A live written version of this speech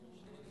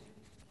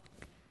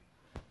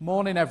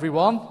Morning,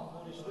 everyone.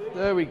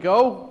 There we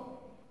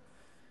go.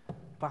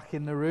 Back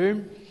in the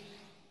room.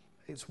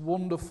 It's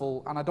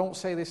wonderful, and I don't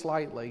say this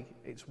lightly,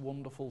 it's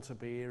wonderful to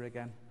be here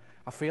again.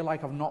 I feel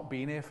like I've not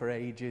been here for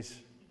ages.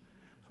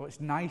 So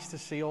it's nice to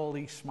see all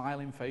these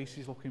smiling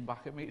faces looking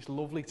back at me. It's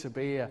lovely to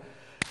be here.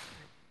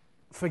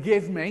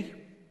 Forgive me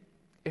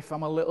if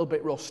I'm a little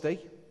bit rusty,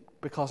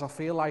 because I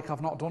feel like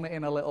I've not done it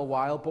in a little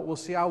while, but we'll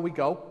see how we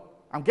go.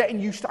 I'm getting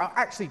used to,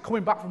 actually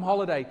coming back from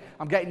holiday,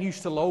 I'm getting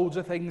used to loads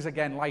of things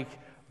again, like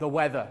the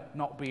weather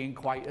not being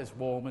quite as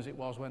warm as it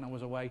was when I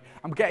was away.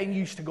 I'm getting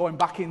used to going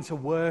back into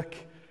work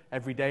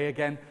every day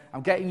again.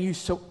 I'm getting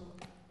used to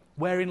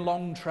wearing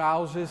long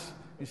trousers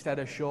instead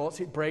of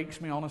shorts. It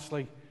breaks me,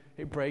 honestly.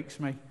 It breaks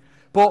me.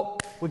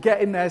 But we're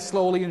getting there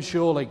slowly and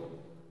surely.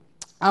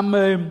 I'm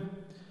going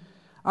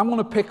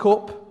to pick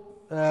up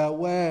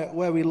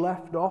where we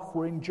left off.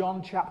 We're in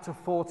John chapter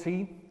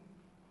 14.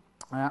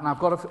 And I've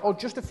got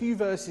just a few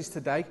verses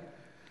today.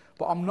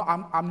 But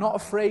I'm not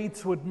afraid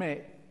to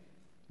admit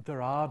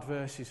they're hard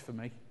verses for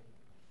me.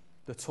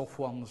 They're tough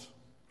ones.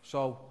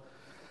 So,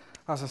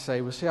 as I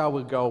say, we'll see how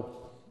we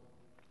go.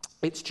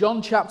 It's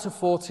John chapter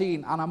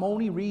 14, and I'm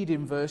only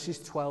reading verses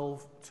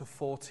 12 to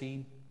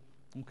 14.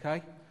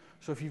 Okay?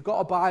 So if you've got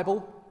a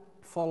Bible,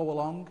 follow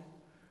along.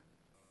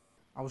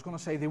 I was going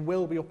to say they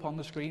will be up on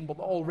the screen, but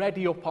they're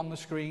already up on the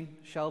screen.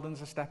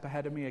 Sheldon's a step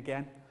ahead of me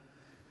again.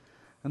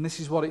 And this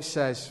is what it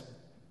says.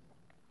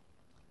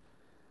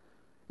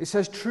 It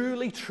says,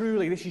 "Truly,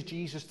 truly," this is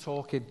Jesus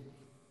talking.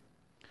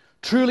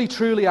 "Truly,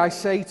 truly, I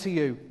say to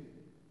you,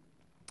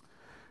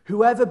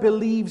 whoever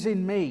believes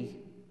in me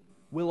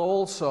will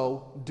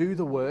also do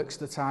the works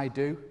that I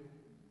do.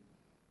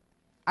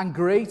 And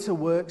greater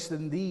works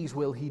than these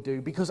will he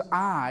do, because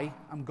I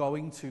am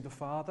going to the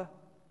Father.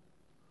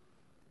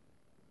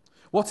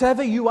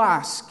 Whatever you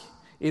ask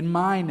in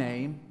my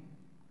name,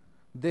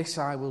 this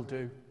I will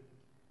do,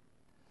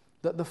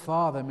 that the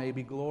Father may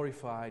be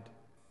glorified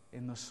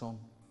in the Son.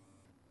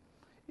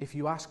 If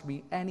you ask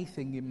me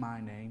anything in my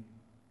name,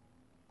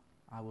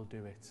 I will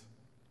do it."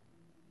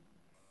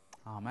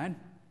 Amen.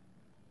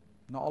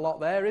 Not a lot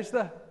there, is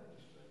there?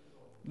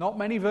 Not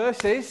many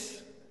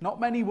verses,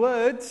 not many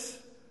words,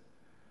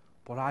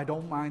 but I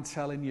don't mind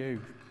telling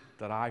you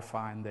that I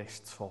find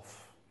this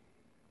tough.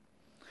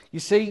 You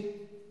see,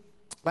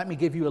 let me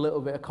give you a little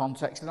bit of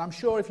context, and I'm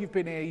sure if you've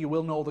been here you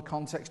will know the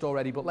context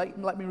already, but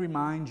let me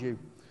remind you.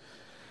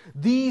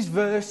 These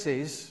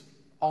verses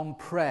on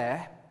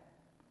prayer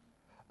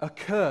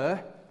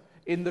occur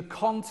in the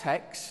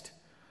context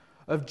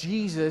of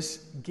Jesus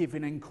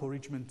giving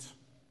encouragement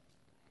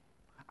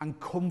and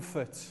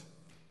comfort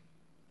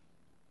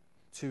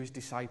to his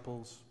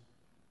disciples.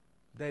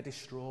 They're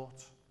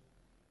distraught.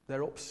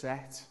 They're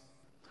upset.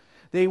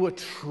 They were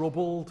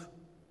troubled.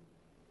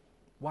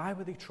 Why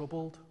were they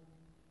troubled?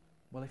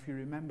 Well, if you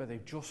remember,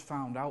 they've just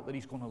found out that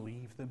he's going to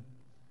leave them.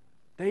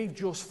 They've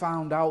just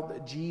found out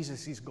that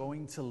Jesus is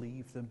going to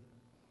leave them.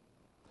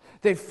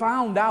 They've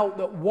found out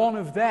that one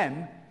of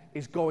them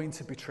is going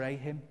to betray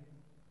him.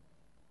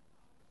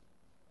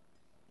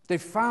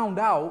 They've found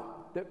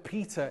out that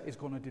Peter is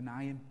going to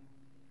deny him.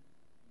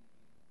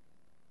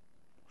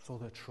 So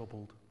they're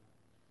troubled.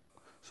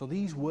 So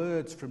these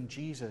words from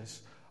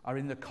Jesus are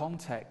in the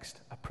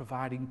context of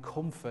providing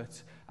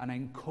comfort and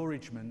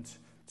encouragement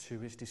to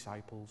his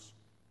disciples.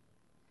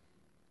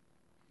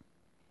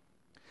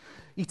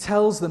 He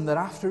tells them that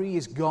after he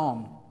is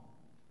gone,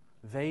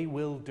 they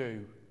will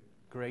do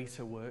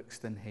greater works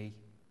than he.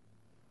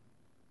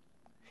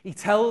 He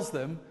tells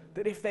them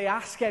that if they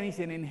ask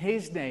anything in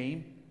his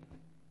name,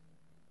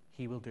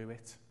 he will do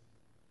it.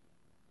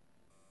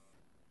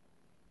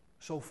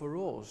 So for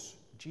us,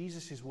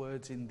 Jesus'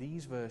 words in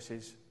these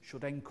verses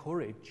should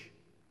encourage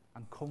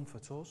and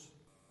comfort us.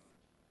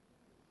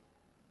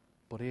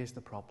 But here's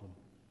the problem.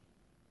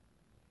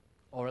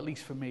 Or at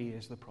least for me,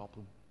 here's the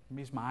problem.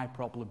 Here's my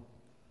problem.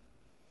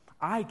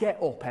 I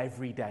get up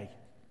every day.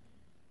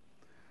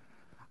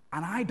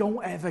 And I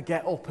don't ever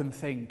get up and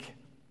think,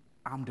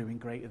 I'm doing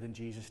greater than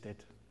Jesus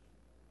did.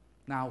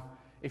 Now,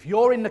 if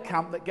you're in the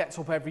camp that gets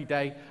up every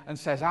day and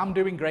says, I'm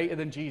doing greater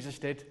than Jesus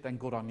did, then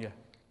good on you.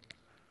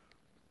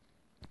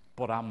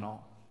 But I'm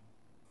not.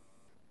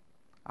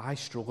 I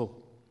struggle.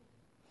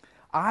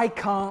 I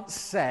can't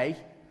say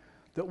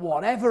that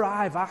whatever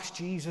I've asked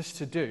Jesus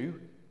to do,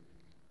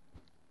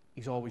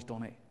 he's always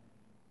done it.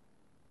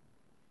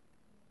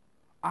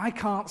 I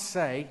can't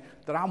say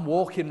that I'm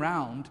walking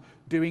around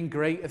doing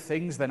greater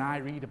things than I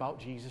read about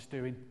Jesus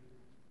doing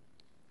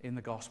in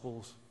the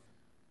Gospels.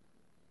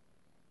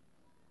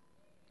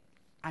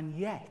 And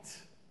yet,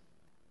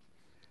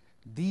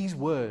 these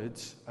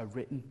words are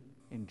written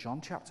in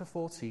John chapter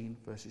 14,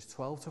 verses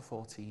 12 to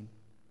 14.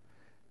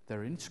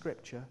 They're in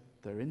Scripture,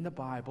 they're in the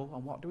Bible,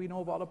 and what do we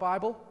know about the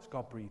Bible? It's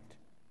God-breathed.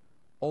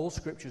 All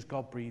Scripture is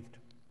God-breathed.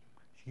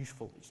 It's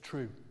useful, it's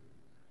true,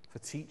 for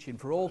teaching,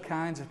 for all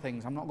kinds of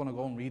things. I'm not going to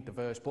go and read the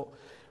verse, but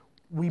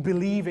we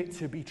believe it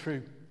to be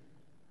true,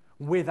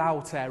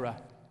 without error.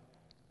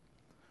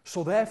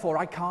 So therefore,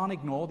 I can't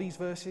ignore these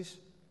verses,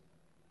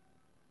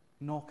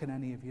 nor can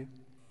any of you.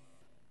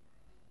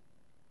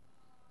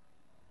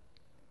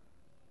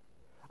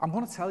 I'm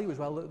going to tell you as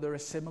well that there are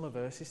similar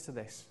verses to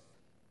this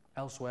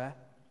elsewhere.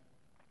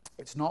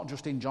 It's not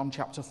just in John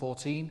chapter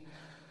 14.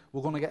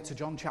 We're going to get to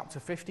John chapter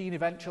 15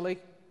 eventually.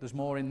 There's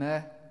more in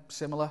there,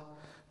 similar.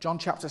 John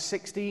chapter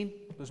 16,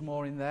 there's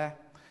more in there.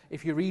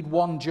 If you read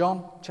 1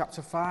 John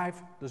chapter 5,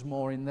 there's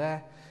more in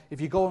there. If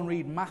you go and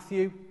read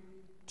Matthew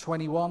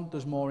 21,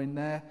 there's more in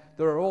there.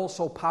 There are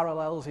also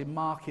parallels in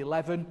Mark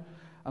 11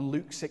 and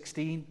Luke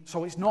 16.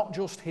 So it's not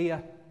just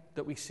here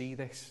that we see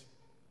this,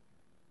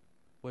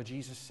 where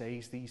Jesus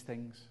says these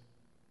things.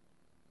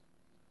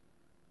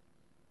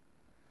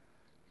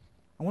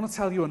 I want to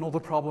tell you another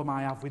problem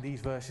I have with these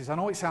verses. I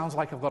know it sounds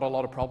like I've got a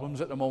lot of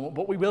problems at the moment,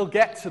 but we will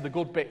get to the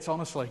good bits,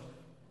 honestly.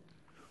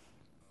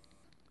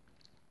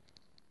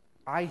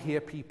 I hear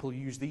people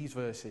use these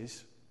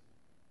verses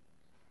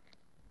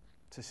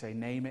to say,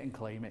 name it and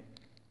claim it.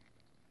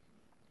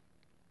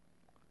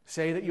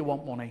 Say that you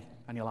want money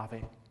and you'll have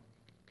it.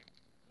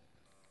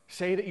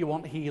 Say that you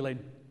want healing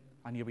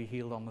and you'll be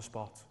healed on the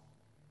spot.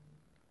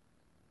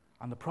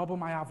 And the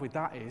problem I have with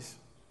that is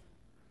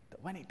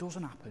that when it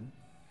doesn't happen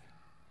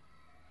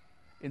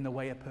in the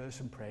way a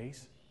person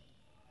prays,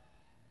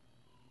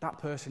 that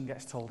person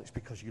gets told it's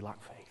because you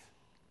lack faith.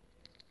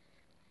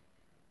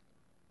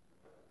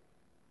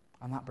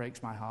 And that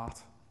breaks my heart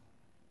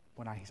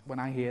when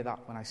I hear that,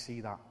 when I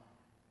see that.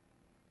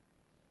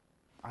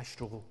 I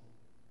struggle.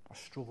 I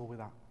struggle with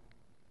that.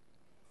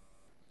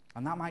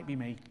 And that might be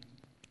me.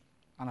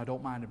 And I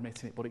don't mind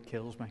admitting it, but it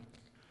kills me.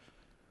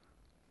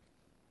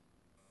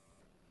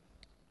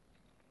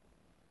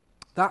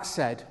 That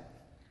said,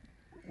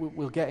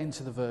 we'll get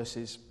into the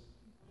verses.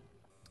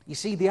 You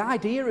see, the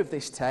idea of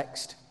this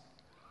text,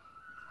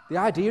 the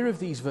idea of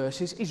these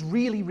verses is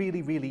really,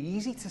 really, really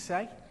easy to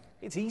say.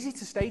 It's easy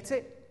to state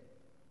it.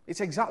 It's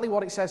exactly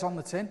what it says on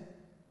the tin.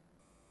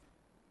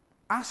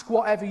 Ask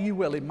whatever you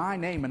will in my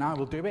name and I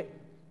will do it.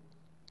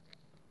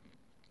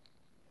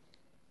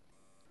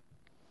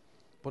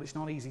 But it's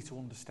not easy to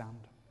understand.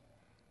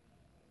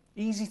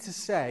 Easy to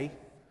say,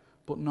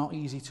 but not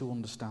easy to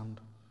understand.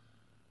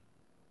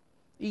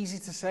 Easy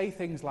to say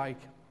things like,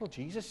 well,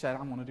 Jesus said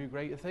I'm going to do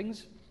greater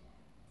things,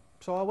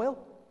 so I will.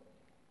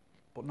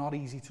 But not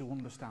easy to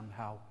understand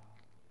how.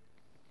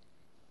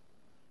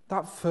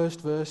 That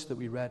first verse that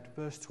we read,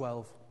 verse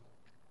 12,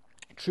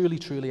 truly,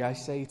 truly, I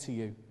say to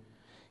you,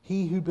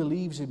 he who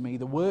believes in me,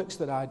 the works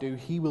that I do,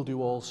 he will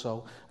do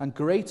also, and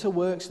greater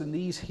works than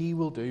these he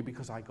will do,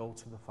 because I go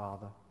to the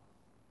Father.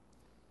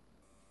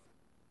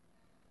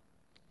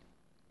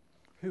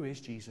 Who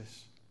is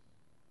Jesus?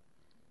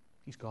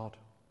 He's God.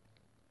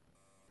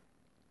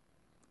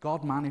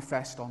 God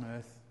manifest on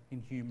earth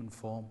in human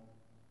form.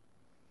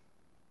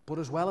 But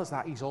as well as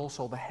that, he's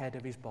also the head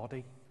of his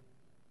body.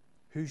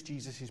 Who's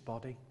Jesus'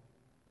 body?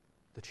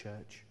 The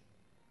church.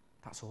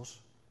 That's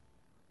us.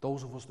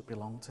 Those of us that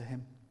belong to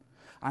him.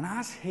 And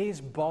as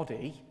his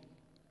body,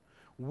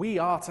 we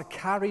are to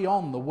carry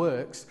on the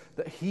works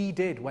that he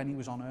did when he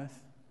was on earth.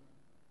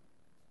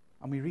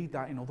 And we read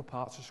that in other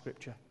parts of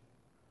Scripture.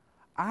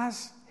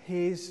 As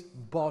his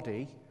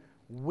body,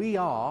 we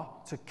are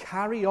to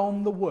carry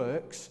on the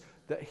works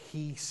that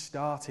he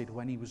started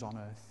when he was on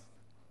earth.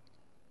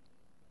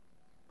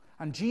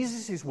 And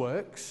Jesus'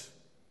 works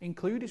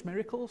include his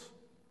miracles.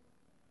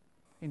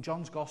 In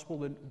John's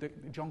Gospel,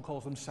 John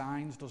calls them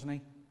signs, doesn't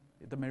he?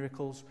 The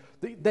miracles.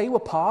 They were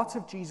part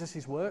of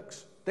Jesus'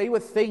 works. They were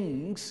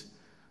things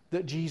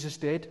that Jesus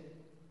did.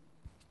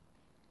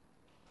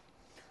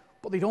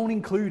 But they don't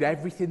include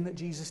everything that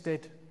Jesus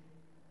did.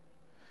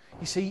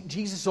 You see,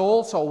 Jesus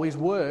also, his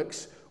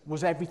works,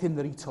 was everything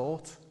that he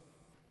taught.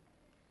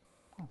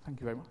 Oh,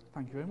 thank you very much.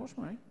 Thank you very much,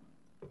 Marie.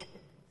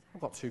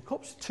 I've got 2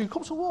 cups. 2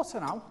 cups of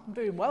water now. I'm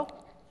doing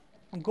well.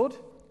 I'm good.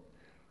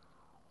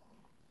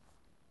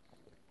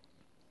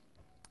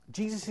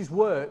 Jesus'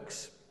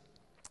 works,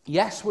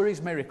 yes, were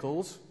his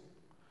miracles,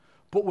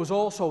 but was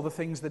also the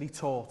things that he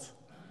taught.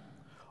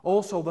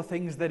 Also the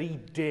things that he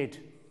did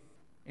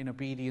in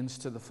obedience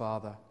to the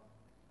Father.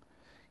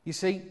 You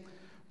see,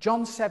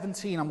 John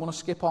 17, I'm going to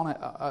skip on it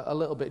a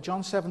little bit.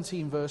 John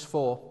 17 verse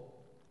 4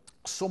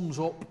 sums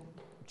up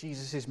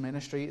Jesus'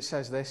 ministry. It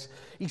says this.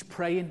 He's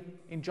praying.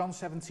 In John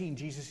 17,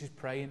 Jesus is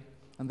praying.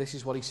 And this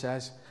is what he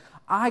says.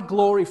 I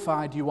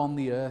glorified you on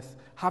the earth,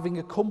 having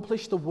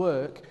accomplished the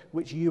work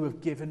which you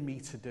have given me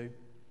to do.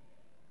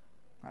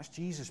 That's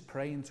Jesus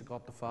praying to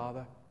God the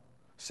Father,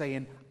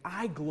 saying,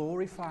 I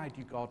glorified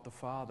you, God the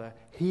Father,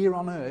 here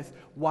on earth.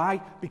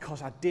 Why?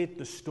 Because I did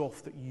the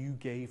stuff that you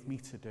gave me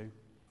to do.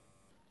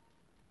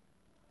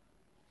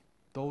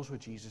 Those were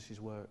Jesus'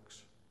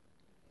 works.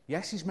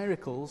 Yes, his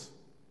miracles,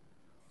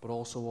 but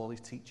also all his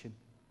teaching.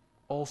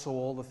 Also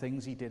all the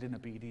things he did in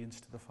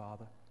obedience to the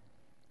Father.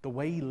 The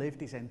way he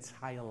lived his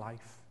entire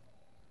life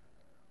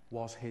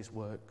was his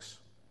works.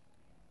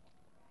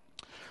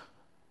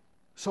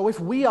 So if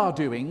we are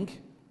doing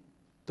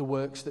the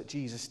works that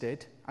Jesus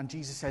did, and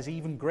Jesus says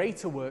even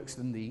greater works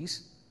than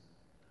these,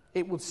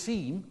 it would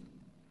seem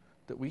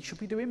that we should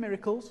be doing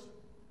miracles,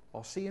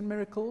 or seeing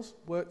miracles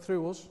work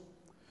through us.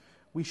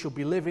 We should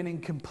be living in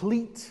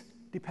complete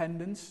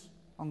dependence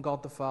on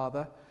God the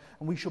Father,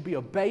 And we should be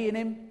obeying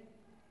him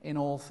in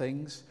all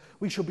things.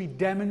 We should be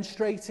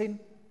demonstrating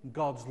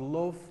God's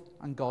love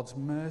and God's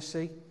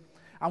mercy.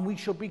 And we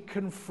should be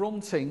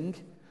confronting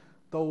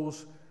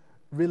those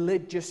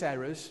religious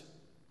errors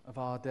of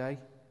our day.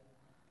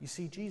 You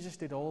see, Jesus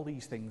did all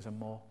these things and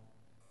more.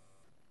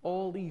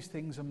 All these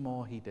things and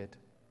more he did.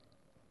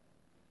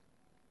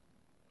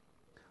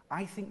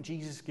 I think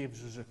Jesus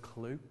gives us a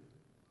clue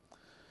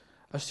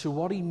as to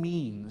what he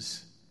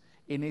means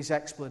in his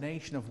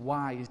explanation of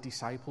why his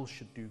disciples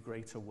should do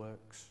greater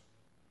works.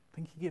 I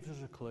think he gives us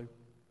a clue.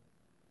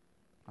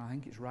 I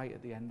think it's right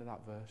at the end of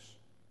that verse.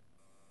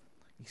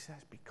 He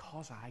says,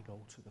 because I go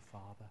to the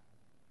Father.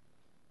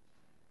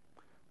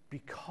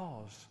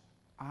 Because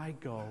I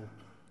go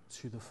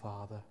to the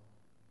Father.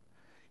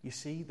 You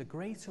see, the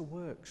greater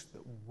works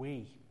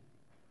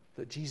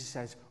that Jesus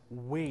says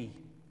we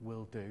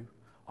will do,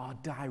 are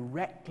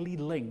directly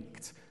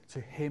linked to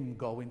him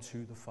going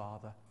to the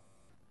Father.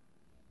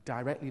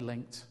 Directly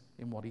linked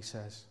in what he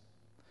says.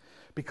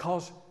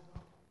 Because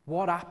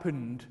what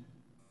happened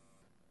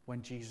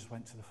when Jesus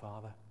went to the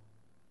Father?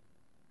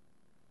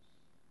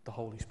 The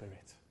Holy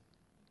Spirit.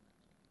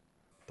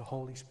 The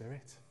Holy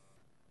Spirit.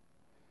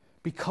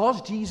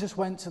 Because Jesus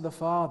went to the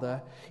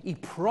Father, he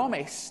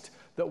promised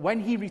that when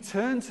he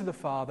returned to the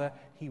Father,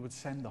 he would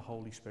send the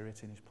Holy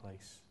Spirit in his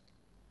place.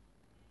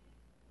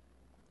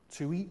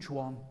 To each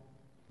one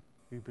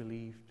who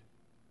believed,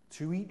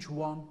 to each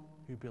one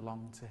who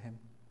belonged to him.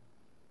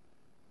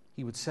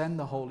 He would send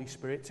the Holy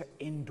Spirit to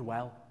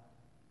indwell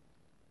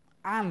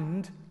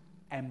and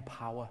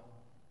empower.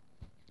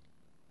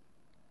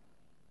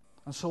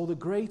 And so the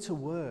greater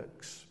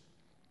works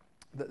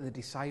that the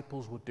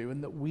disciples would do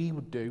and that we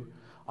would do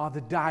are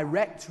the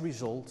direct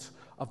result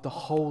of the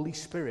Holy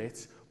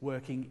Spirit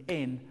working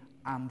in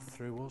and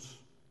through us.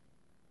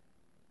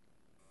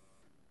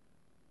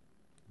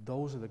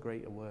 Those are the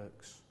greater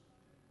works.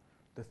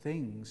 The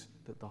things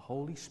that the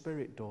Holy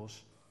Spirit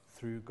does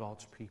through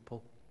God's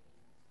people.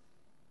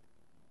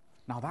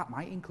 Now that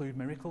might include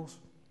miracles.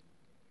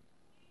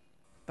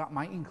 That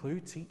might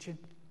include teaching.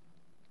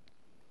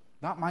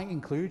 That might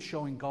include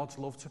showing God's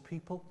love to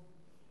people.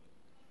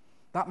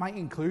 That might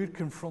include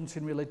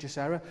confronting religious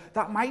error.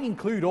 That might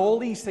include all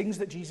these things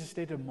that Jesus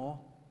did and more.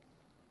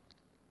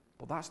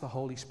 But that's the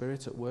Holy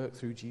Spirit at work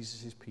through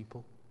Jesus'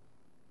 people.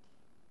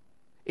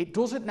 It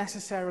doesn't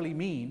necessarily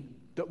mean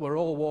that we're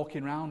all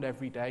walking around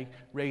every day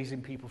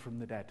raising people from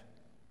the dead.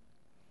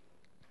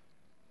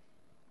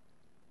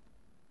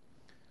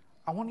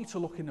 I want you to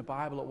look in the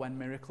Bible at when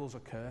miracles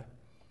occur,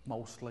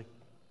 mostly.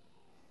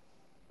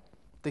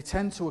 They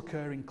tend to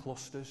occur in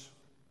clusters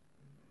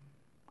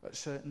at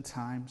certain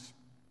times.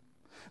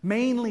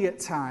 Mainly at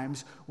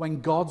times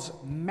when God's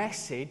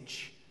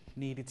message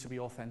needed to be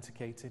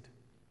authenticated.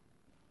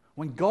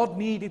 When God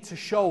needed to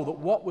show that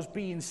what was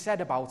being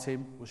said about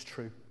him was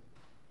true.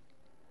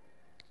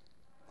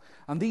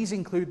 And these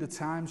include the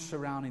times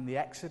surrounding the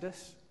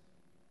Exodus,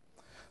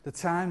 the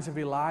times of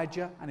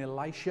Elijah and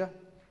Elisha,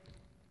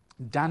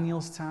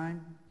 Daniel's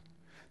time,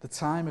 the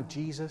time of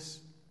Jesus,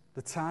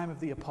 the time of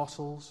the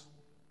apostles.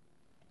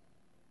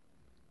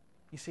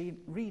 You see,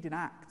 reading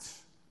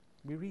Acts,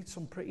 we read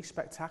some pretty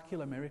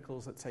spectacular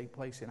miracles that take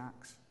place in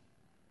Acts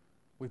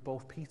with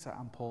both Peter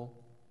and Paul.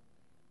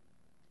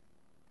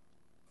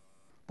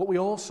 But we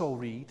also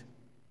read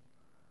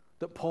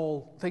that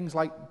things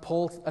like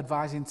Paul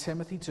advising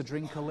Timothy to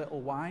drink a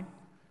little wine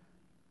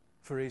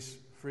for his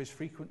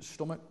frequent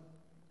stomach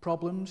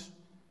problems.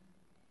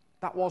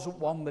 That wasn't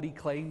one that he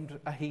claimed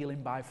a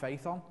healing by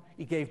faith on.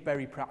 He gave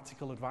very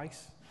practical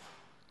advice.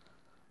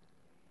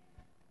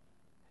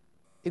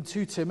 In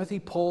 2 Timothy,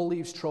 Paul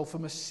leaves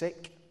Trophimus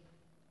sick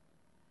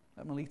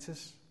at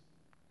Miletus.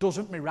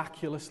 Doesn't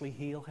miraculously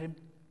heal him.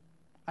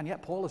 And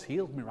yet Paul has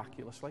healed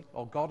miraculously,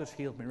 or God has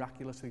healed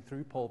miraculously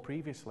through Paul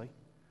previously.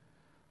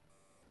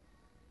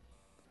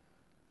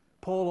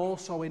 Paul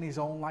also in his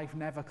own life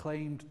never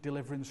claimed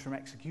deliverance from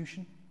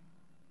execution,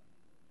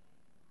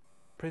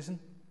 prison.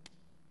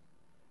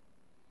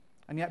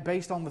 And yet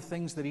based on the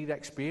things that he'd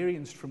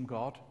experienced from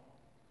God,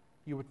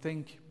 you would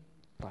think,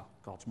 well,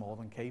 God's more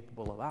than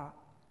capable of that.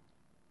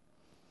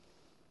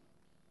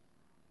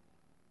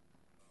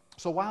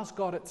 So whilst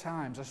God at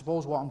times, I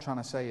suppose what I'm trying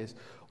to say is,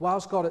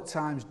 whilst God at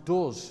times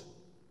does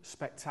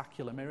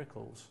spectacular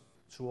miracles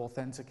to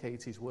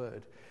authenticate his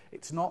word,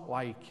 it's not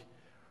like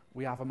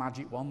we have a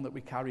magic wand that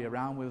we carry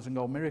around with us and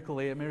go, miracle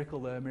here, miracle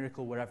there,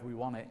 miracle wherever we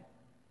want it.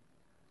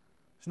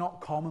 It's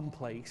not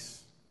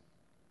commonplace,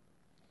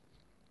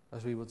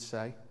 as we would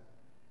say.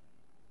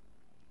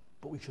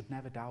 But we should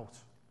never doubt.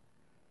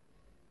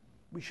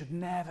 We should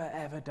never,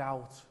 ever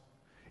doubt.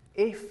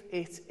 If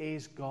it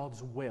is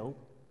God's will,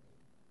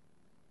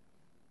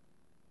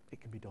 it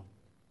can be done.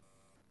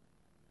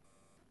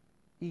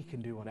 He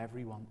can do whatever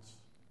he wants.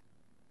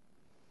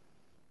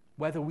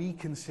 Whether we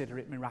consider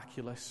it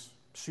miraculous,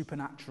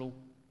 supernatural,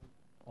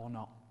 or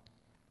not.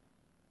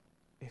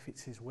 If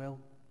it's his will,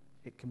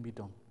 it can be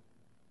done.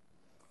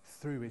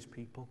 Through his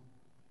people.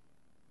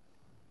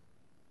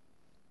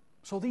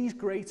 So these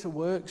greater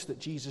works that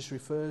Jesus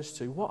refers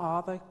to, what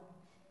are they?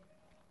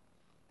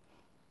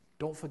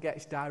 Don't forget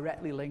it's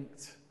directly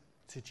linked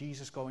to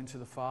Jesus going to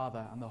the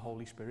Father and the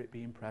Holy Spirit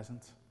being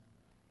present.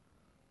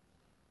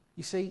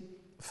 You see,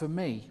 for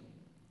me,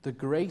 the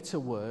greater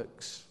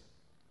works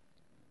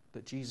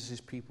that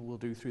Jesus' people will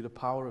do through the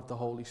power of the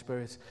Holy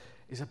Spirit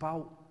is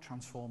about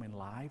transforming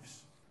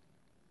lives.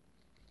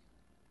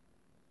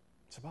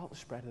 It's about the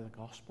spread of the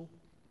gospel.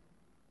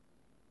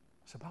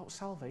 It's about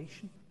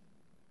salvation.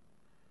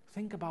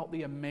 Think about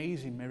the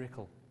amazing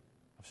miracle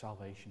of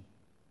salvation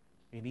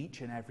in each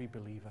and every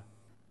believer.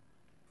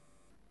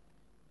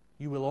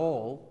 You will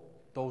all,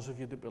 those of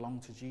you that belong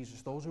to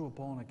Jesus, those who are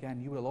born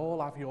again, you will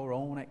all have your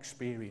own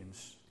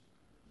experience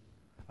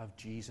of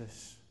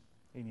Jesus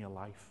in your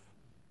life.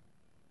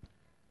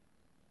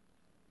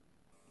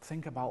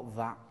 Think about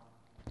that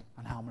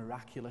and how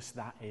miraculous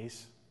that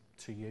is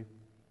to you.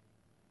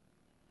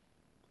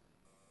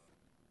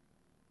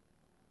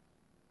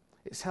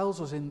 It tells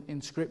us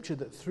in Scripture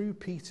that through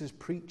Peter's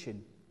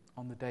preaching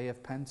on the day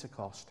of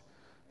Pentecost,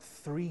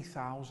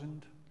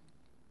 3,000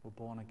 were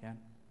born again.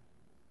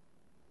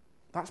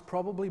 That's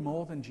probably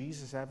more than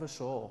Jesus ever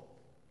saw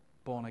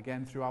born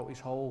again throughout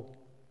his whole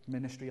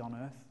ministry on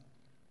earth.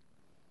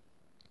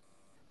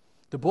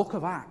 The book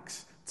of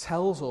Acts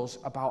tells us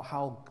about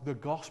how the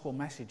gospel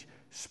message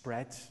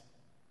spreads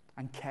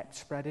and kept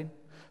spreading,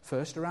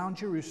 first around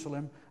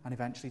Jerusalem and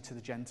eventually to the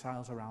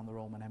Gentiles around the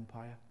Roman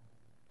Empire.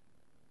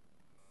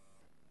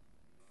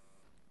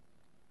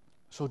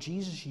 So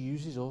Jesus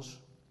uses us,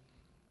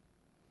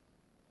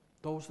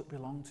 those that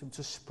belong to him,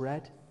 to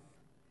spread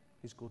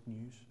his good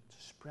news,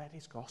 to spread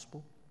his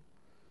gospel,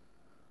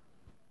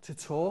 to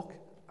talk,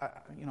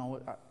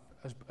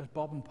 as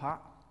Bob and Pat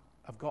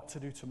have got to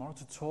do tomorrow,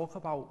 to talk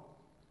about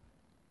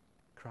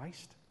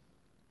Christ.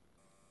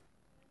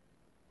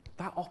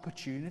 That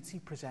opportunity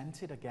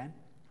presented again.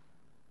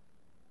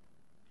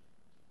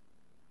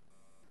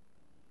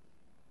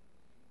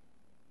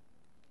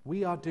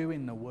 We are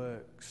doing the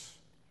works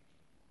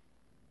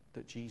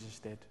that Jesus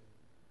did.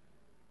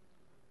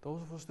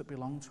 Those of us that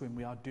belong to him,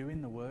 we are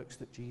doing the works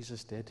that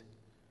Jesus did.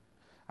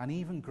 And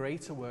even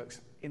greater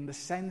works, in the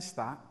sense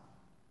that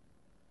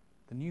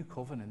the new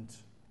covenant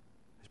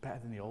is better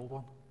than the old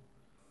one.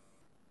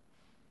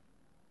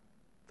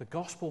 The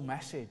gospel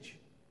message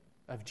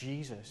of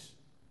Jesus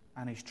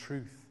and his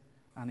truth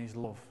and his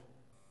love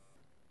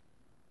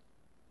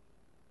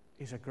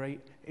is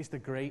the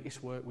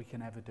greatest work we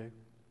can ever do.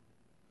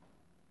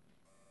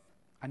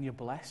 And you're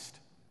blessed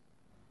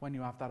when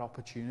you have that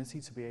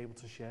opportunity to be able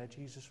to share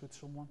Jesus with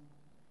someone.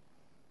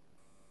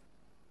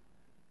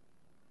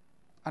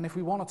 And if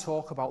we want to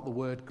talk about the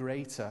word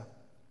greater,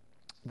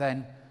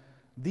 then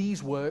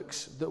these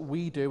works that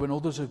we do and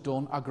others have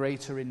done are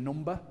greater in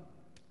number.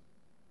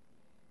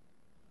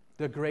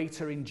 They're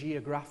greater in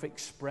geographic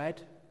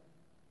spread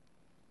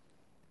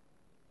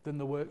than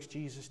the works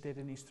Jesus did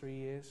in his 3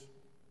 years.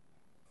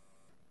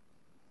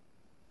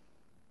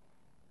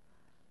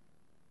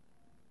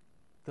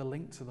 They're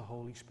linked to the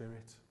Holy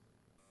Spirit.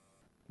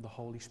 The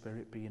Holy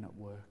Spirit being at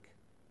work.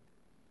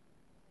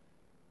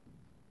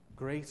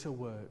 Greater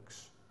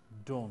works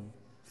done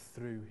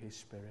through his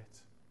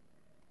Spirit.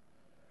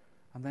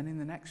 And then in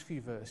the next few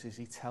verses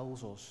he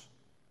tells us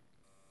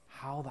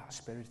how that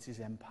Spirit is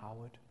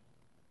empowered.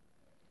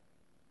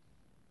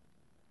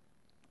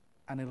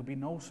 And it'll be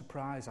no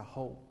surprise, I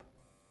hope,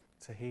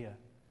 to hear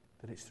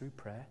that it's through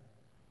prayer.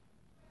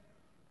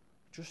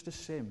 Just as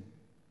Sim,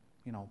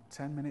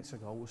 10 minutes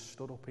ago was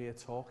stood up here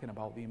talking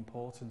about the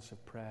importance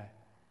of prayer,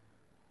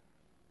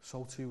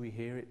 so too we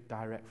hear it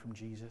direct from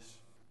Jesus.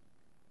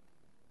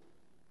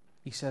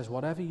 He says,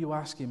 whatever you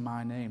ask in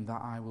my name,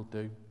 that I will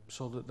do,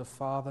 so that the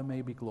Father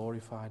may be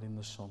glorified in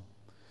the Son.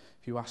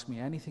 If you ask me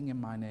anything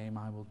in my name,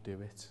 I will do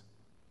it.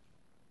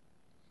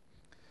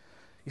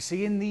 You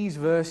see, in these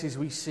verses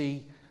we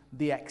see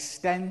the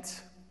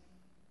extent,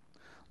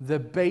 the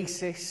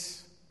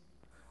basis,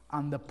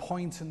 and the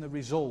point and the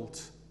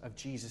result of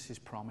Jesus'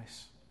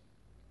 promise.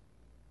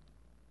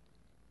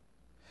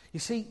 You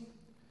see,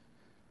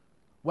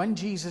 when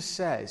Jesus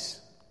says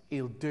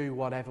he'll do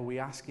whatever we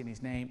ask in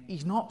his name,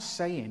 he's not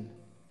saying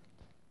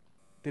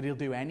that he'll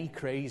do any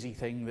crazy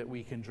thing that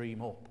we can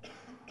dream up.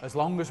 As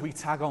long as we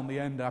tag on the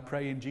end, I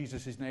pray in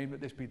Jesus' name that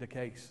this be the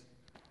case.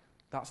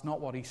 That's not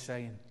what he's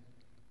saying.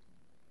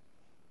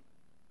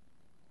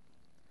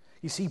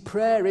 You see,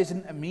 prayer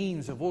isn't a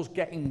means of us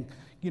getting,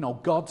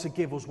 God to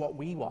give us what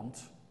we want.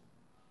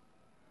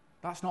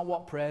 That's not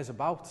what prayer's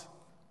about.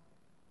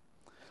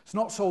 It's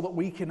not so that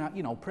we can,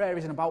 prayer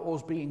isn't about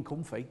us being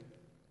comfy.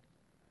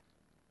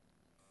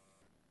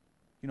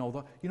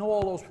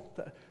 All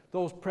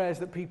those prayers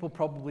that people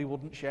probably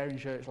wouldn't share in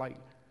church, like,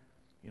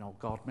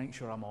 God, make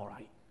sure I'm all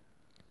right.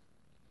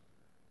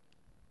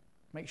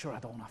 Make sure I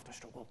don't have to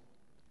struggle.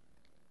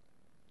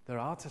 They're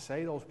hard to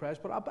say, those prayers,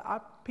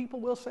 but people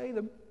will say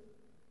them.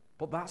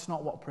 But that's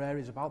not what prayer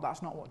is about.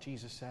 That's not what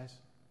Jesus says.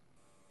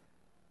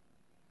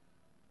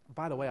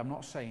 By the way, I'm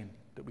not saying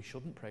that we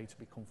shouldn't pray to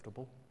be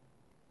comfortable.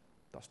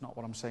 That's not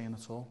what I'm saying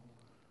at all.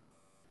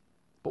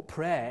 But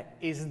prayer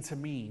isn't a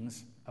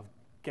means of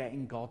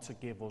getting God to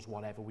give us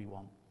whatever we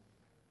want.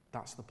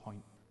 That's the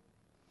point.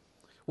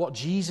 What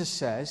Jesus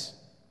says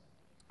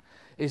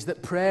is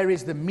that prayer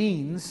is the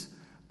means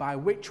by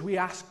which we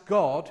ask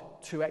God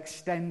to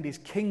extend his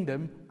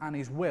kingdom and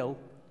his will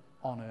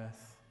on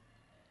earth.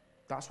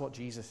 That's what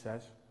Jesus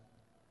says.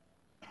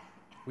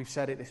 We've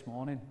said it this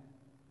morning.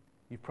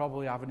 You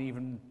probably haven't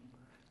even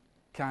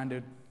kind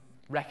of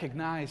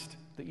recognized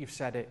that you've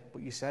said it,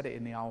 but you said it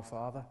in the Our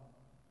Father.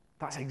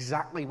 That's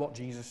exactly what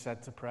Jesus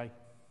said to pray.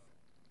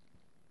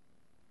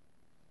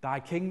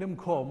 Thy kingdom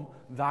come,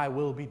 thy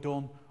will be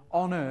done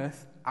on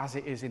earth as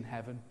it is in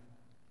heaven.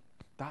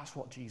 That's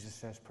what Jesus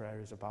says prayer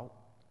is about.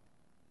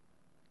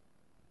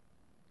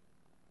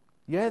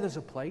 Yeah, there's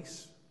a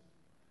place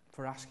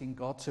for asking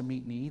God to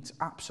meet needs,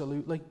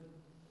 absolutely.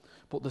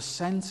 But the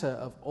center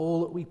of all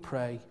that we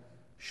pray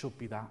should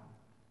be that.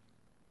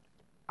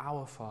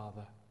 Our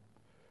Father,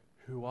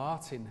 who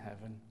art in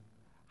heaven,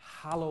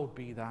 hallowed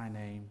be thy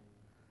name.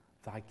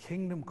 Thy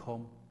kingdom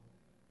come,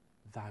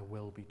 thy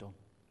will be done.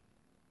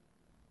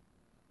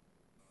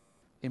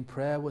 In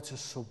prayer, we're to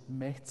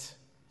submit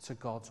to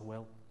God's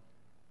will.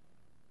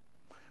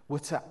 We're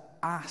to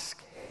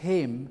ask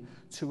him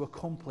to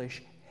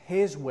accomplish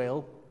his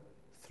will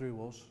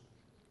through us.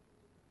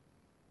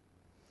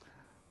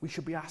 We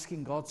should be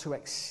asking God to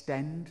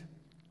extend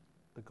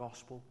the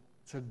gospel,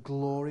 to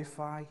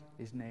glorify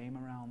his name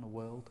around the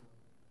world.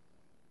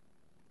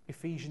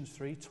 Ephesians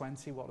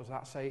 3:20, what does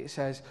that say? It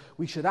says,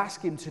 we should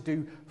ask him to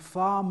do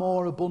far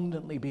more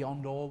abundantly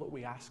beyond all that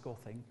we ask or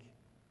think.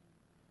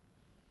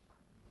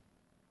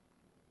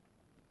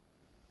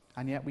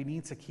 And yet we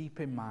need to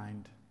keep in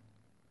mind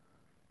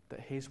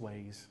that his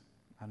ways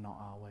are not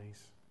our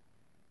ways.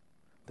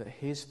 That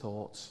his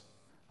thoughts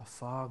are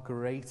far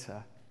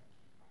greater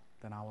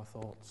than our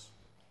thoughts.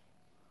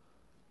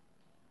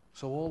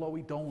 So although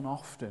we don't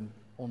often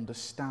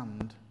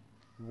understand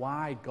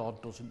why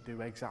God doesn't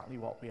do exactly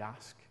what we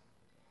ask,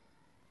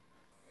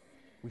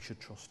 we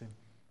should trust him.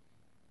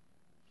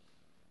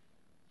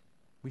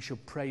 We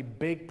should pray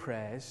big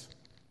prayers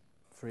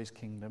for his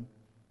kingdom.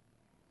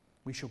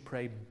 We should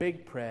pray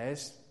big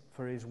prayers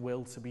for his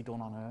will to be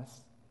done on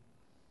earth.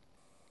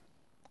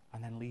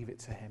 And then leave it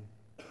to him.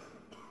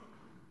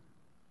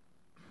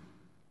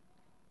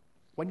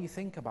 When you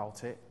think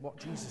about it, what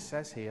Jesus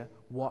says here,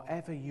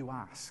 whatever you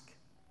ask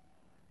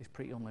is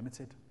pretty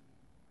unlimited.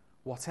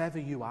 Whatever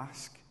you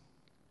ask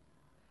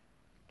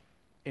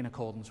in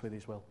accordance with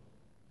his will,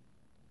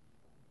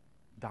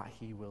 that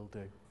he will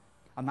do.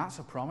 And that's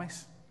a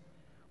promise.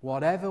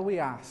 Whatever we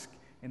ask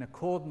in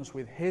accordance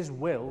with his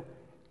will,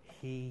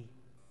 he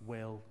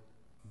will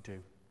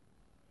do.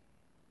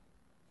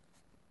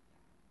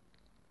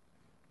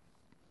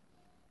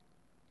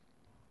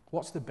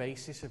 What's the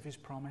basis of his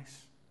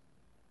promise?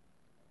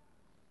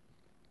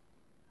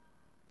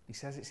 He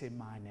says it's in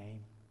my name.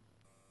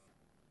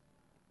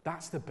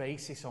 That's the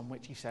basis on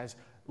which he says,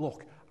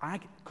 look,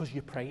 because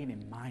you're praying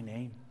in my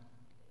name.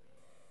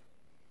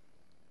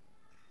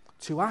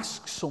 To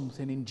ask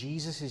something in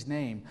Jesus'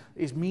 name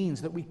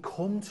means that we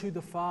come to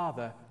the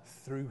Father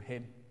through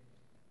him.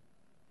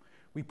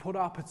 We put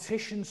our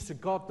petitions to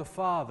God the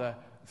Father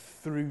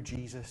through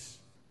Jesus.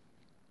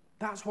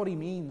 That's what he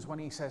means when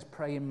he says,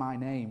 pray in my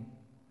name.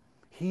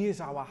 He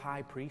is our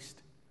high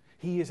priest.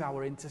 He is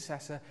our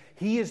intercessor.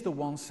 He is the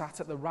one sat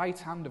at the right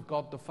hand of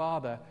God the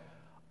Father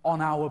on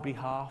our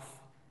behalf.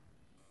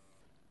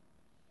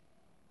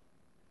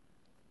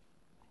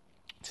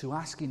 To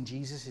ask in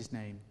Jesus'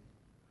 name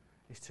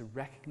is to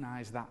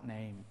recognize that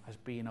name as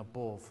being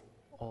above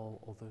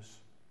all others.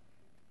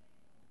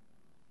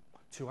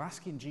 To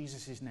ask in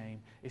Jesus'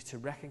 name is to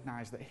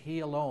recognize that he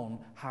alone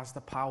has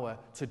the power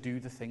to do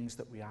the things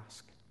that we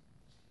ask.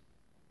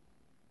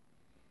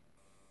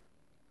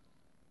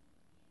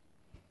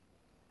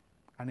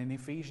 And in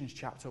Ephesians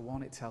chapter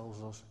 1, it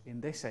tells us,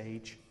 in this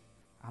age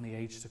and the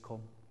age to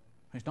come.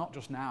 It's not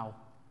just now,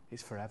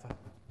 it's forever.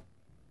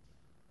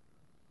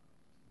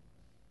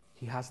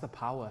 He has the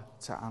power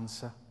to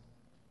answer.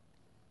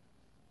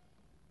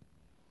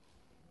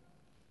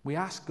 We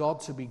ask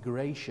God to be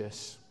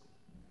gracious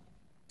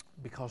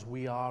because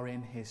we are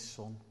in his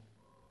Son.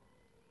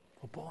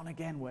 We're born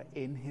again, we're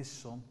in his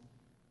Son.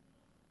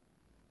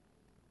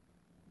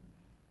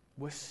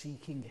 We're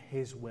seeking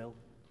his will.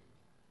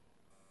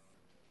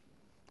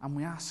 And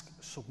we ask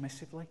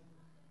submissively,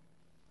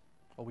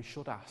 or we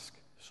should ask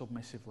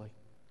submissively,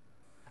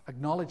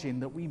 acknowledging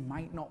that we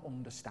might not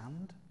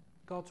understand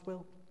God's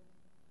will.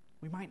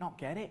 We might not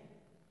get it.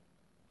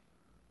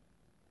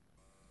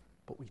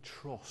 But we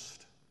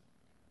trust.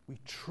 We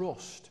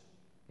trust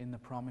in the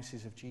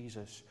promises of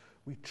Jesus.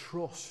 We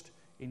trust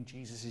in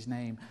Jesus'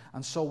 name.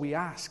 And so we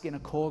ask in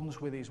accordance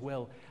with his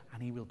will,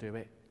 and he will do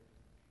it.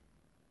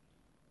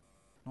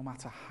 No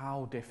matter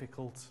how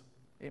difficult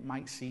it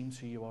might seem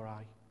to you or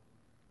I.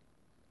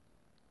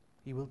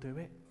 He will do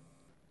it.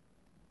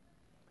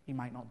 He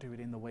might not do it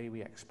in the way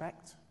we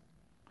expect.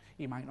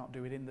 He might not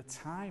do it in the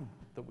time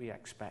that we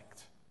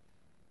expect.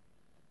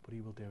 But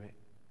he will do it.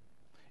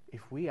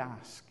 If we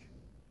ask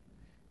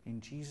in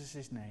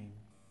Jesus' name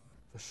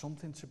for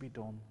something to be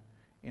done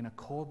in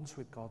accordance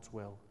with God's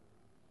will,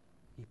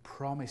 he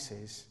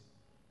promises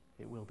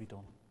it will be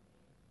done.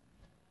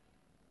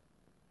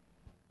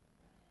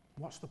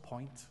 What's the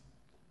point?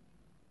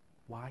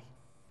 Why?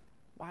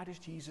 Why does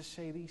Jesus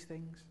say these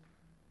things?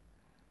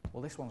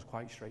 Well, this one's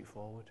quite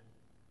straightforward.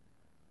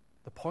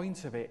 The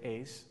point of it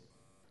is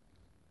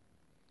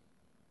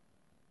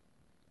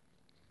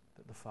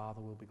that the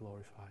Father will be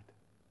glorified.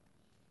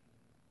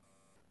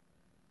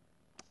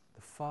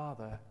 The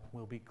Father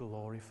will be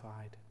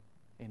glorified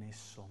in his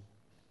Son.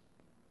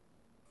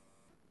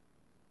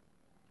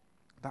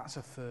 That's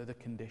a further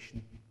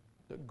condition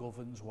that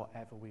governs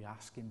whatever we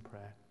ask in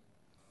prayer.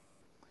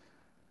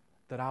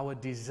 That our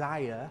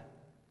desire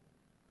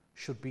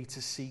should be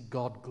to see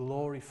God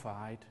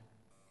glorified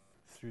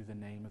through the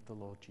name of the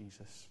Lord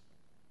Jesus.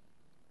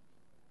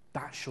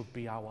 That should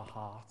be our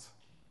heart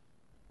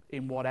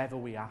in whatever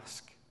we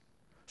ask.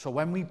 So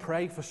when we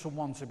pray for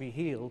someone to be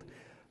healed,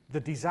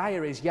 the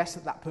desire is, yes,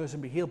 that that person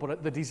be healed,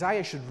 but the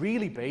desire should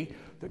really be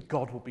that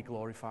God will be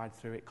glorified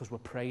through it, because we're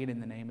praying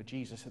in the name of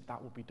Jesus that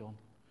that will be done.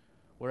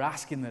 We're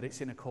asking that it's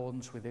in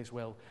accordance with his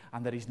will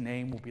and that his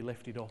name will be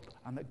lifted up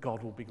and that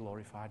God will be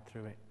glorified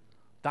through it.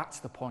 That's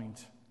the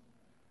point.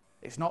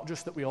 It's not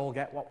just that we all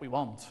get what we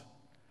want.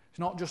 It's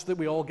not just that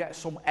we all get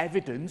some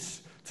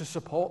evidence to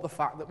support the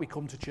fact that we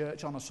come to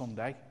church on a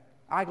Sunday.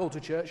 I go to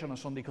church on a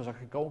Sunday because I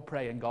could go and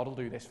pray and God will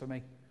do this for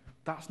me.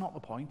 That's not the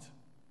point.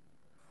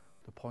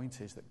 The point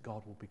is that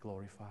God will be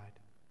glorified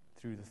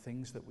through the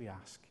things that we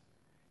ask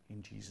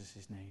in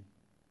Jesus' name.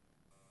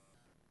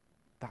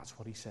 That's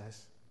what he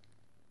says.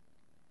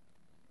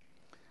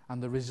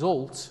 And the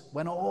result,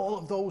 when all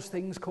of those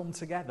things come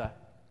together,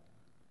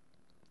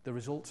 the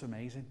result's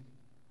amazing.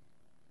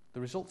 The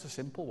result's a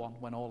simple one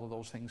when all of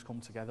those things come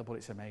together, but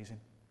it's amazing.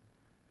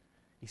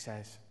 He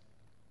says,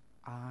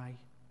 I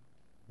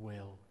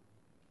will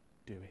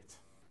do it.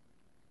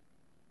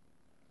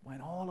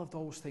 When all of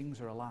those things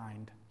are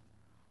aligned,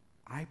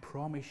 I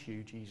promise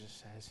you,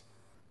 Jesus says,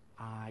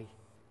 I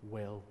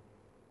will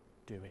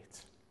do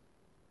it.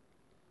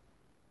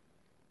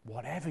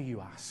 Whatever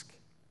you ask,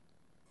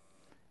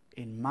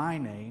 in my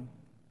name,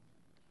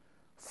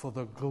 for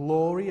the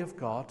glory of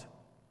God,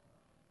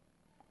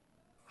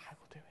 I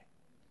will do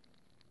it.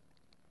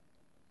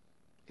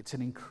 It's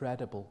an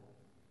incredible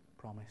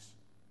promise.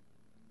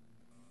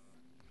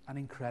 An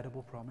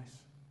incredible promise.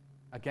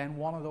 Again,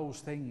 one of those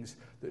things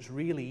that's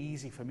really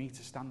easy for me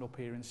to stand up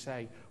here and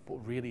say, but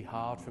really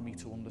hard for me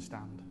to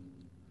understand.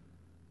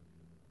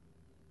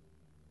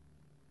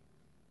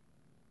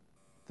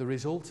 The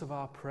result of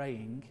our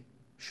praying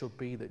should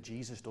be that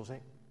Jesus does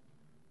it.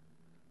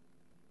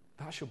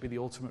 That should be the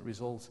ultimate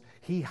result.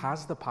 He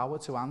has the power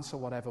to answer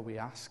whatever we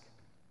ask.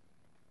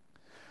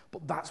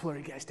 But that's where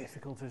it gets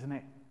difficult, isn't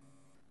it?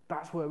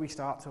 That's where we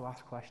start to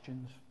ask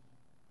questions.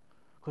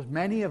 Because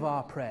many of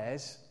our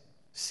prayers,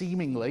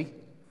 seemingly,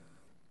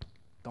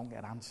 don't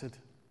get answered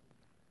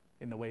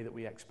in the way that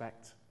we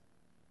expect.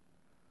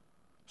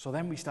 So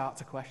then we start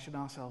to question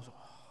ourselves,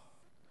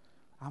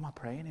 am I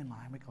praying in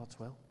line with God's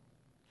will?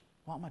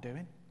 What am I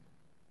doing?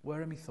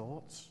 Where are my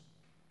thoughts?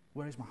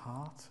 Where is my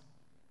heart?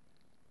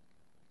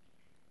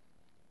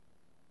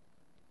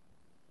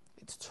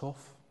 It's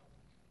tough.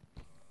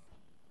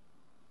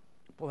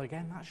 But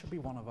again, that should be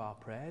one of our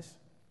prayers.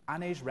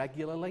 And is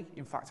regularly.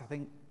 In fact, I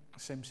think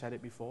Sim said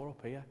it before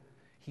up here.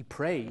 He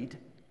prayed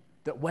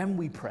that when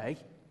we pray,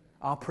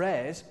 our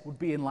prayers would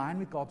be in line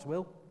with God's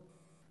will.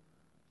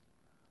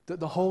 That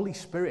the Holy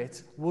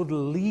Spirit would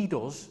lead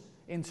us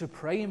into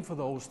praying for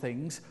those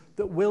things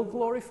that will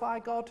glorify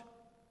God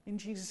in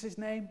Jesus'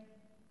 name.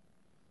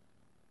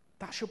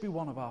 That should be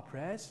one of our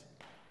prayers.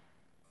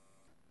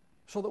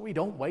 So that we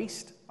don't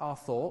waste our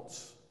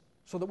thoughts,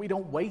 so that we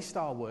don't waste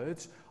our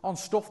words on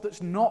stuff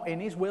that's not in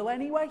his will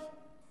anyway.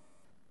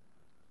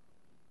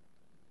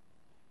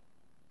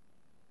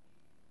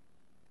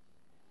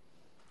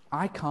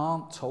 I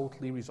can't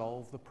totally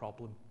resolve the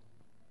problem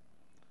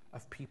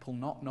of people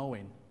not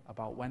knowing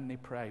about when they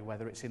pray,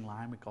 whether it's in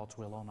line with God's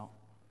will or not.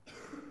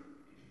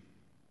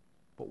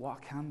 But what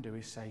I can do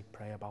is say,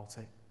 pray about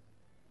it.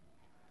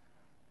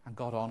 And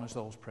God honours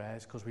those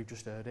prayers because we've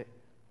just heard it.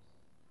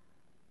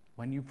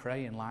 When you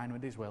pray in line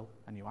with his will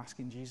and you ask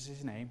in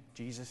Jesus' name,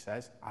 Jesus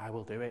says, I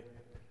will do it.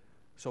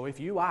 So if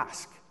you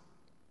ask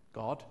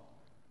God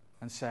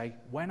and say,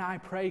 when I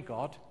pray,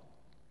 God,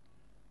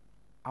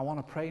 I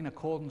want to pray in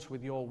accordance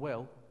with your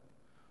will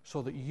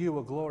so that you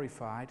are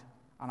glorified,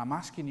 and I'm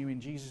asking you in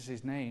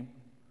Jesus' name,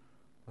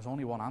 there's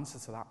only one answer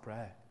to that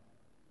prayer.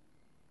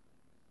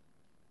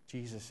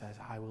 Jesus says,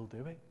 I will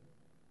do it.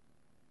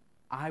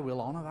 I will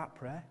honour that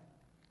prayer.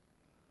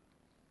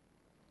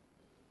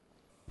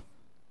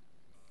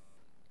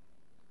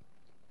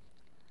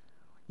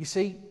 You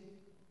see,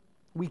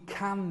 we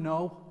can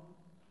know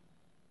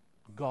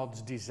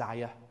God's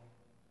desire,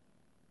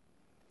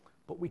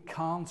 but we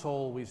can't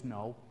always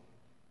know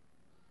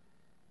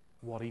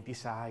what he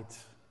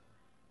decides.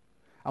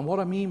 And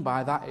what I mean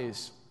by that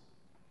is,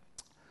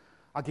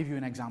 I'll give you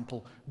an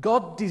example.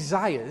 God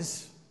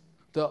desires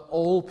that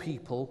all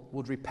people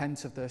would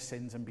repent of their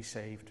sins and be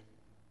saved.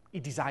 He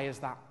desires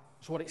that.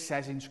 That's what it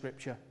says in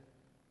Scripture.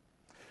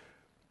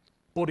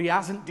 But he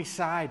hasn't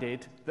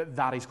decided that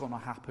that is going to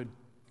happen.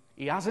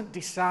 He hasn't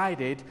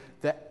decided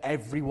that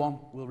everyone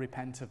will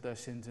repent of their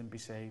sins and be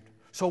saved.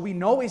 So we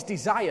know his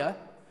desire,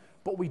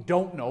 but we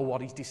don't know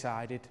what he's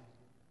decided.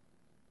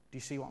 Do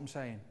you see what I'm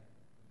saying?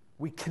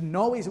 We can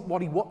know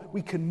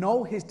we can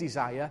know his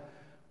desire,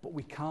 but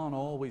we can't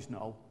always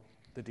know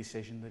the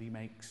decision that he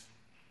makes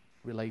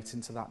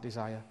relating to that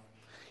desire.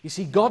 You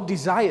see, God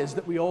desires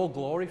that we all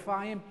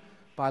glorify him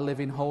by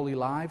living holy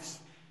lives,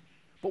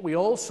 but we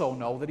also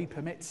know that he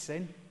permits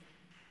sin.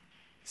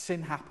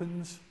 Sin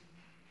happens.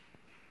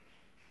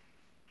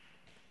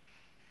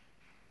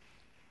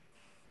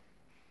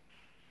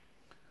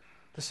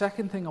 The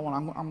second thing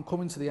I'm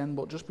coming to the end,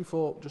 but just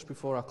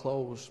before I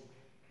close,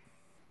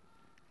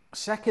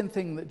 second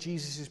thing that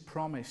Jesus'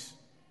 promise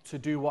to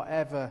do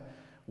whatever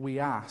we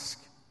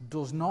ask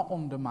does not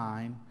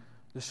undermine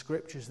the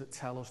scriptures that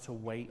tell us to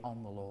wait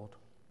on the Lord.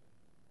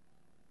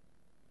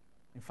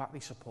 In fact, they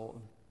support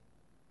them.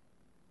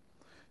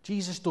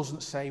 Jesus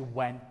doesn't say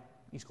when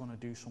he's going to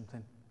do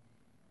something,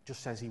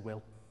 just says he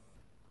will.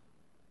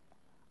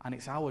 And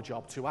it's our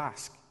job to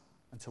ask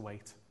and to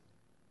wait.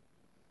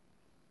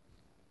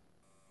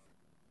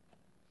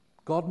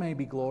 God may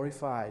be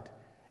glorified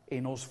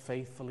in us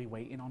faithfully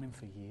waiting on him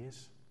for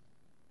years.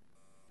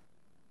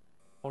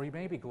 Or he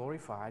may be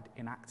glorified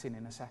in acting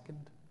in a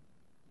second.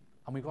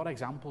 And we've got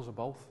examples of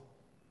both.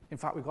 In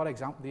fact, we've got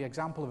the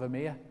example of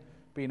Amir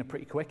being a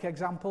pretty quick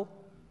example.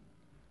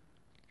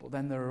 But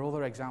then there are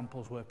other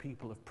examples where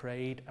people have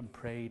prayed and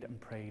prayed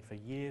and prayed for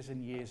years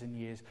and years and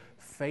years,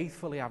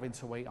 faithfully having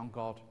to wait on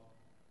God.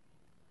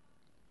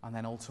 And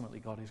then ultimately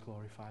God is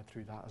glorified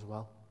through that as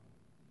well.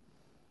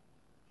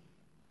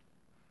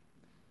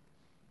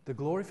 The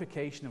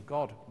glorification of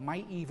God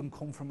might even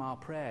come from our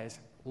prayers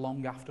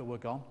long after we're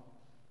gone.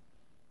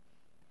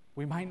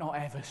 We might not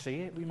ever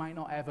see it. We might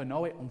not ever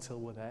know it until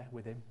we're there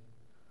with him.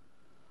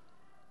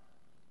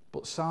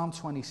 But Psalm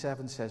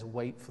 27 says,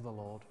 wait for the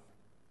Lord.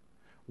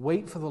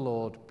 Wait for the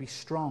Lord. Be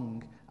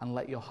strong and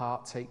let your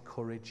heart take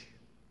courage.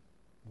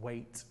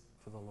 Wait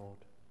for the Lord.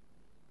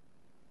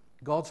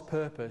 God's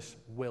purpose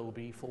will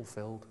be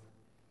fulfilled.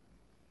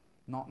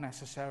 Not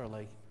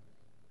necessarily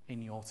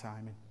in your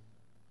timing,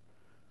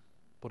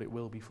 but it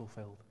will be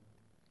fulfilled.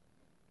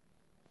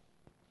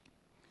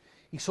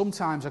 He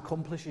sometimes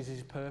accomplishes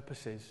his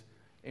purposes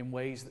in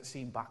ways that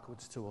seem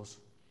backwards to us.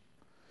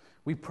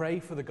 We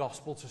pray for the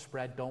gospel to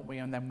spread, don't we?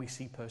 And then we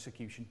see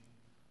persecution.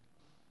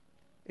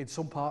 In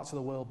some parts of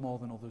the world more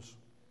than others.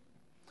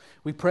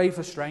 We pray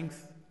for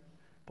strength,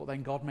 but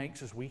then God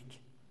makes us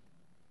weak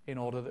in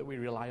order that we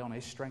rely on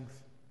his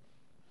strength.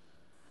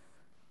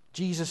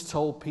 Jesus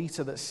told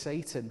Peter that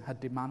Satan had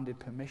demanded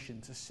permission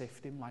to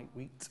sift him like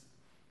wheat,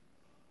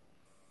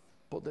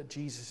 but that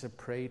Jesus had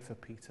prayed for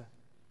Peter.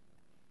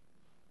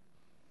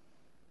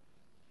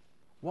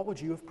 What would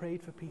you have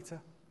prayed for Peter?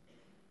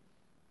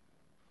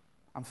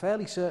 I'm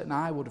fairly certain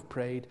I would have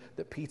prayed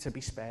that Peter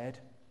be spared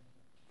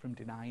from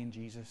denying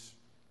Jesus.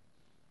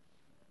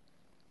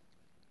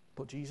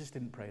 But Jesus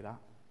didn't pray that.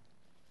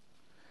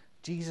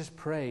 Jesus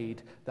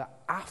prayed that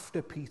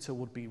after Peter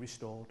would be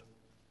restored.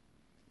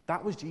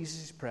 That was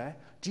Jesus' prayer.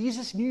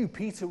 Jesus knew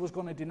Peter was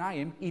going to deny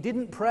him. He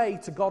didn't pray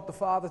to God the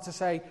Father to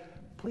say,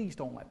 please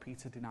don't let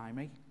Peter deny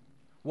me.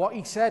 What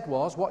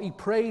he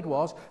prayed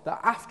was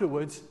that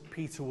afterwards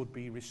Peter would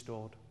be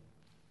restored.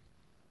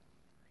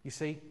 You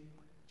see,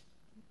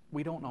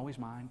 we don't know his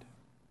mind.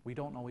 We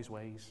don't know his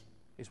ways.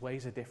 His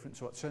ways are different,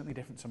 certainly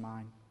different to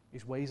mine.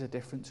 His ways are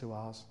different to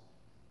ours.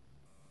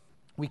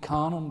 We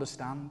can't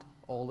understand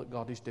all that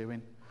God is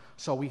doing.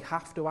 So we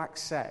have to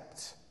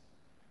accept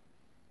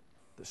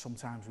that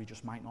sometimes we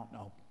just might not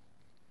know.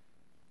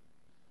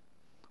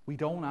 We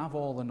don't have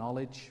all the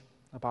knowledge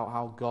about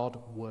how God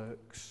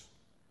works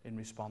in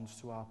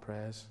response to our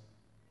prayers.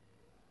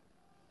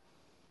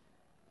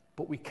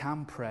 But we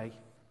can pray,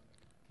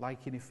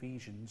 like in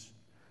Ephesians,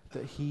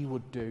 that he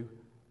would do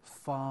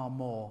far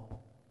more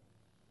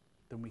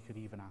than we could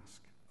even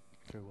ask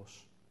through us.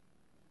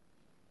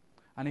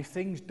 And if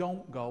things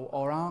don't go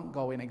or aren't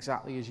going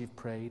exactly as you've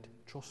prayed,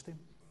 trust him.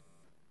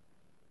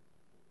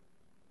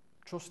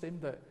 Trust him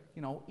that,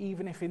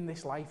 even if in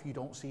this life you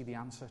don't see the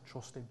answer,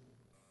 trust him.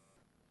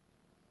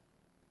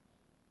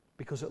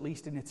 Because at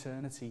least in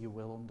eternity you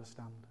will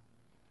understand.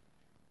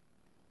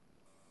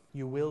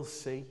 You will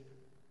see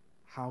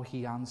how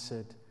he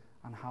answered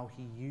and how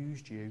he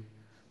used you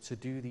to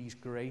do these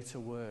greater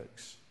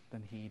works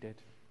than he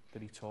did,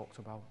 that he talked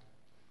about.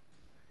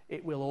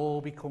 It will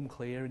all become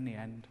clear in the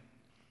end.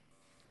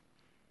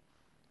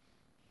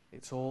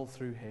 It's all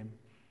through him.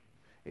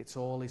 It's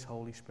all his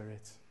Holy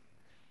Spirit.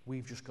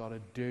 We've just got to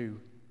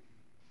do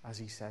as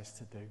he says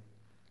to do.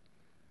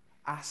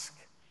 Ask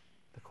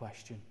the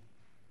question.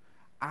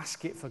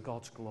 Ask it for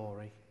God's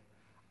glory.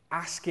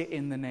 Ask it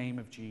in the name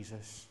of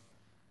Jesus.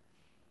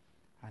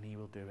 And he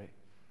will do it.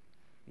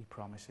 He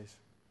promises.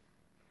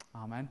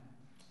 Amen.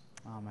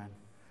 Amen.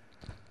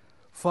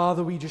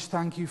 Father, we just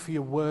thank you for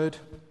your word.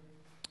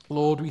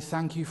 Lord, we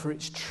thank you for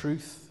its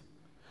truth.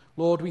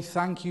 Lord, we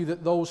thank you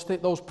that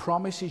those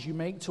promises you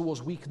make to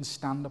us we can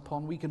stand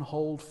upon, we can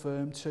hold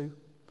firm to.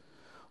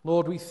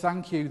 Lord, we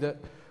thank you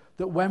that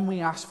that when we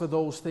ask for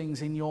those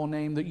things in your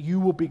name, that you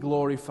will be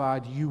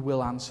glorified, you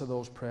will answer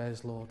those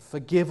prayers, Lord.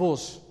 Forgive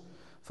us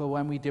for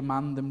when we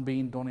demand them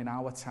being done in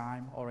our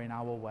time or in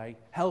our way.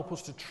 Help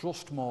us to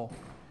trust more,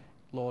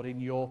 Lord, in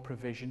your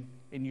provision,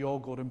 in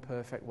your good and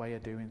perfect way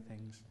of doing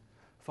things.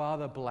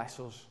 Father, bless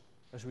us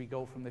as we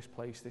go from this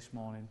place this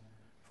morning,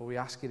 for we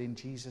ask it in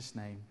Jesus'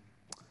 name.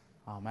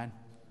 Amen.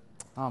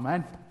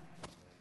 Amen.